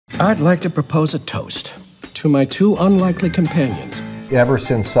I'd like to propose a toast to my two unlikely companions. Ever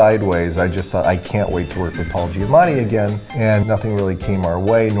since Sideways, I just thought, I can't wait to work with Paul Giamatti again, and nothing really came our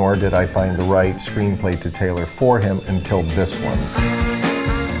way, nor did I find the right screenplay to tailor for him until this one.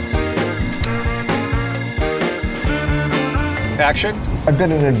 Action. I've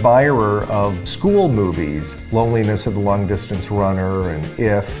been an admirer of school movies, Loneliness of the Long Distance Runner and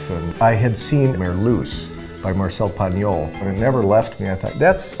If, and I had seen Merluce by Marcel Pagnol, and it never left me. I thought,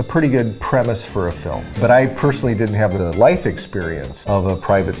 that's a pretty good premise for a film. But I personally didn't have the life experience of a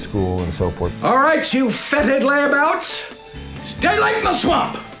private school and so forth. All right, you fetid layabouts, it's daylight in the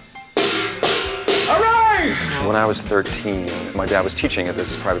swamp. Arise! When I was 13, my dad was teaching at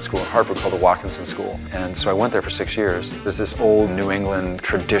this private school in Hartford called the Watkinson School. And so I went there for 6 years. There's this old New England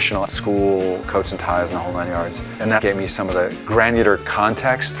traditional school, coats and ties and the whole 9 yards. And that gave me some of the granular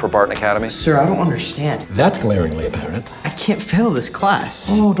context for Barton Academy. Sir, I don't understand. That's glaringly apparent. I can't fail this class.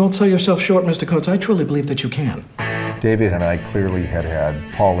 Oh, don't sell yourself short, Mr. Coates. I truly believe that you can. David and I clearly had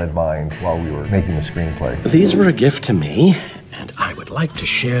Paul in mind while we were making the screenplay. These were a gift to me, and I would like to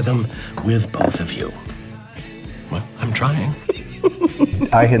share them with both of you. Well, I'm trying.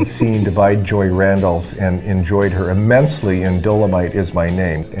 I had seen Divide Joy Randolph and enjoyed her immensely in Dolomite Is My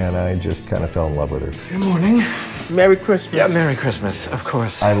Name, and I just kind of fell in love with her. Good morning. Merry Christmas. Yeah, Merry Christmas, of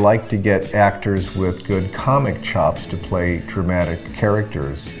course. I like to get actors with good comic chops to play dramatic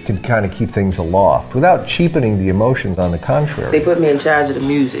characters, to kind of keep things aloft, without cheapening the emotions, on the contrary. They put me in charge of the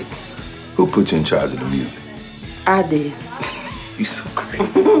music. Who put you in charge of the music? I did. You're so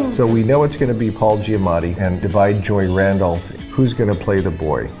great. So we know it's going to be Paul Giamatti and Divide Joy Randolph. Who's going to play the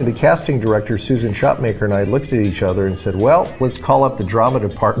boy? The casting director, Susan Shopmaker, and I looked at each other and said, well, let's call up the drama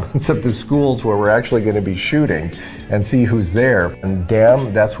departments of the schools where we're actually going to be shooting and see who's there. And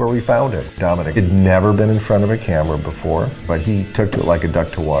damn, that's where we found it. Dominic had never been in front of a camera before, but he took to it like a duck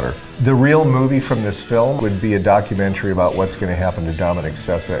to water. The real movie from this film would be a documentary about what's going to happen to Dominic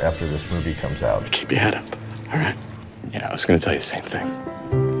Sessa after this movie comes out. Keep your head up, all right? Yeah, I was going to tell you the same thing.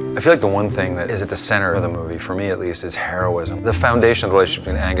 I feel like the one thing that is at the center of the movie, for me at least, is heroism. The foundation of the relationship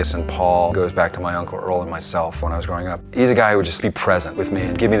between Angus and Paul goes back to my Uncle Earl and myself when I was growing up. He's a guy who would just be present with me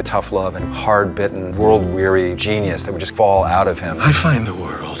and give me the tough love and hard-bitten, world-weary genius that would just fall out of him. I find the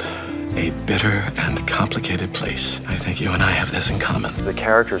world a bitter and complicated place. I think you and I have this in common. The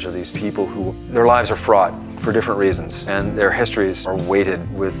characters are these people who, their lives are fraught for different reasons, and their histories are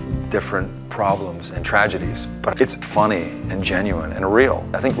weighted with different problems and tragedies. But it's funny and genuine and real.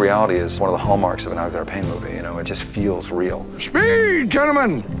 I think reality is one of the hallmarks of an Alexander Payne movie. You know, it just feels real. Speed,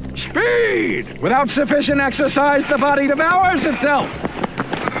 gentlemen! Speed! Without sufficient exercise, the body devours itself.